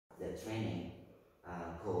training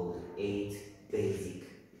called 8 Basic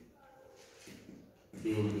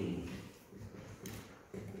Building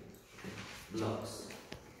Blocks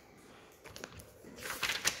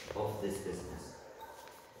of this business.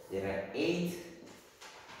 There are 8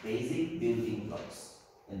 basic building blocks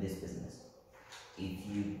in this business. If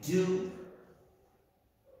you do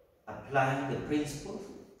apply the principles,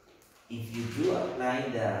 if you do apply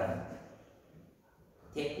the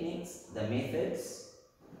techniques, the methods,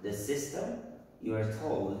 the system you are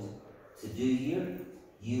told to do here,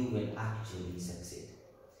 you will actually succeed.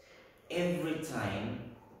 Every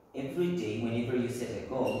time, every day, whenever you set a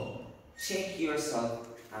goal, check yourself.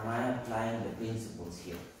 Am I applying the principles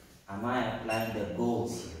here? Am I applying the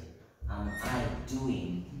goals here? Am I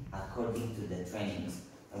doing according to the trainings?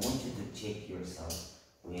 I want you to check yourself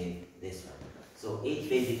with this one. So 8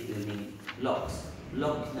 basic building blocks.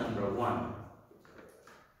 Block number 1.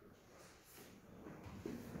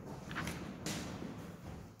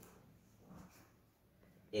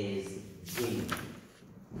 Is dream.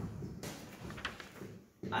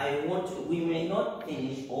 We may not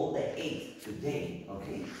finish all the 8 today,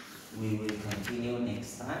 okay? We will continue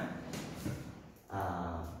next time.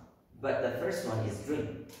 But the first one is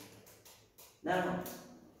dream. Now,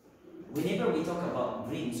 whenever we talk about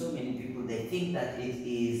dream, so many people, they think that it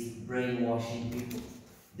is brainwashing people.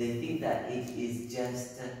 They think that it is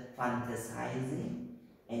just fantasizing,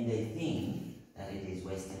 and they think that it is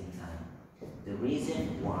wasting time. The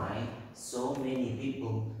reason why so many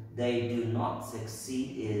people, they do not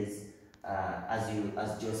succeed is,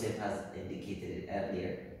 as Joseph has indicated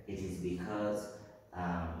earlier, it is because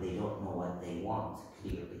they don't know what they want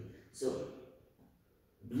clearly. So,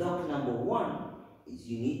 block number 1 is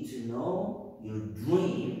you need to know your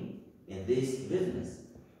dream in this business.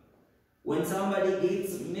 When somebody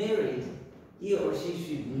gets married, he or she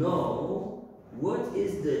should know what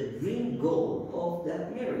is the dream goal of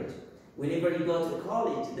that marriage. Whenever you go to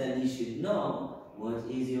college, then you should know what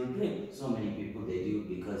is your dream. So many people, they do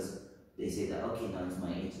because they say that, okay, now it's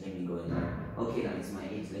my age, let me go and marry. Okay, now it's my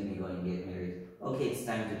age, let me go and get married. Okay, it's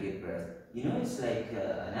time to give birth. You know, it's like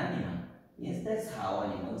an animal. Yes, that's how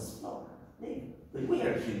animals flow. But we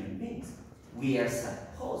are human beings. We are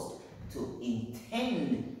supposed to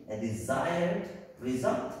intend a desired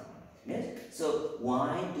result. Yes? So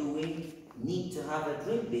why do we need to have a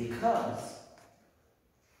dream? Because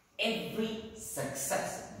every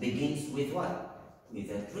success begins with what? With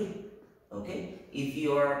a dream. Okay? If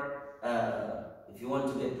you want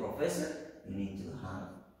to be a professor, you need to have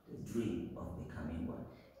the dream of becoming one.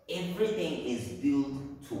 Everything is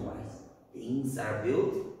built twice. Things are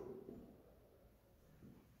built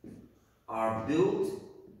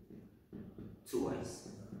twice.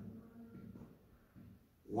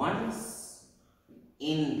 Once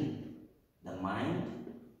in the mind,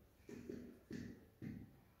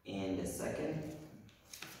 and the second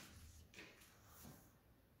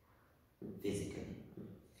physically.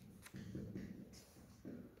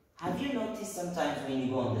 Have you noticed sometimes when you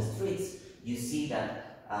go on the streets, you see that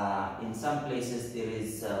in some places there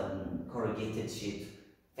is corrugated sheet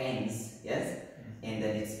fence, yes? And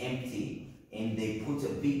then it's empty, and they put a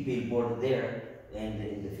big billboard there, and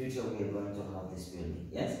in the future we are going to have this building,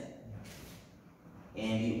 yes?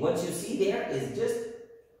 And what you see there is just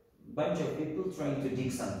a bunch of people trying to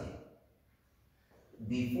dig something.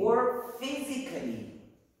 Before physically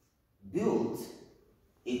built,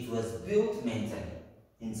 it was built mentally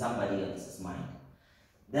in somebody else's mind.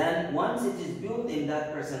 Then once it is built in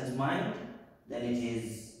that person's mind, then it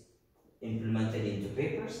is implemented into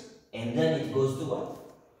papers, and then it goes to what?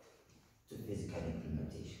 To physical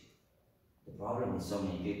implementation. The problem with so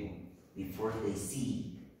many people, before they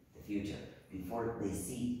see the future, before they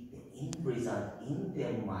see the end result in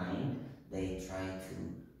their mind, they try to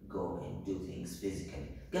go and do things physically.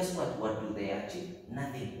 Guess what? What do they achieve?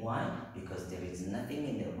 Nothing. Why? Because there is nothing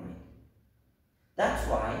in their mind. That's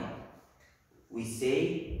why we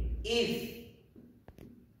say, if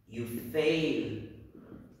you fail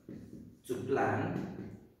to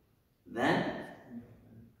plan, then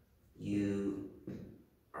you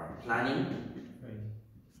are planning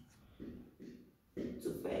to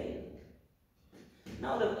fail.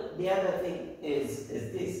 Now the other thing is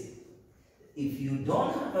this. If you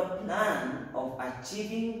don't have a plan of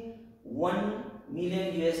achieving $1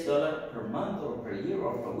 million per month or per year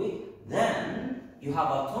or per week, then you have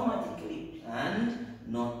automatically planned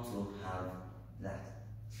not to have that.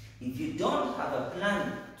 If you don't have a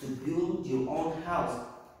plan to build your own house,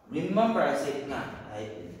 remember I said plan.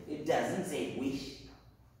 It doesn't say wish.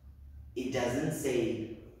 It doesn't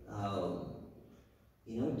say,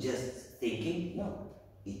 just thinking. No,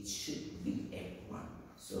 it should be a plan.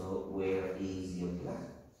 So where is your plan?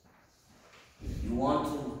 You want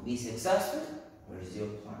to be successful? Where is your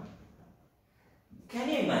plan? Can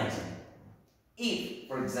you imagine if,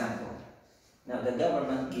 for example, now the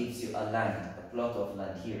government gives you a land, a plot of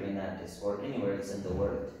land here in Addis or anywhere else in the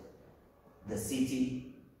world. The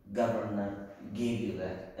city government gave you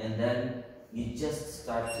that, and then you just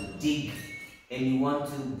start to dig and you want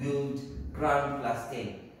to build ground plus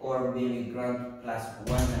 10 or maybe ground plus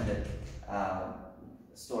 100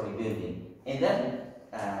 story building. And then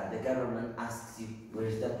the government asks you,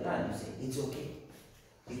 where's the plan? You say, it's okay.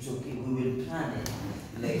 It's okay, we will plan it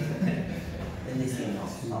later. Then they say,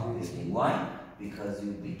 no, obviously. Why? Because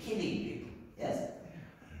you'll be killing people. Yes?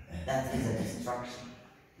 That is a destruction.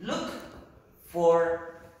 Look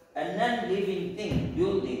for a non-living thing,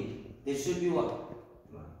 building. There should be what?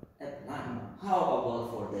 A plan. How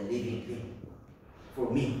about for the living thing? For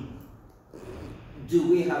me. Do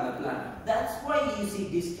we have a plan? That's why you see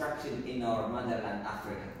destruction in our motherland,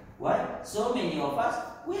 Africa. Why? So many of us,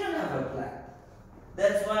 we don't have a plan.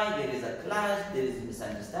 That's why there is a clash, there is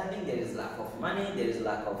misunderstanding, there is lack of money, there is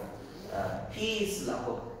lack of peace, lack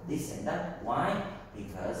of this and that. Why?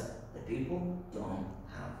 Because the people don't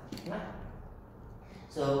have a plan.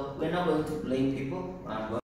 So we're not going to blame people.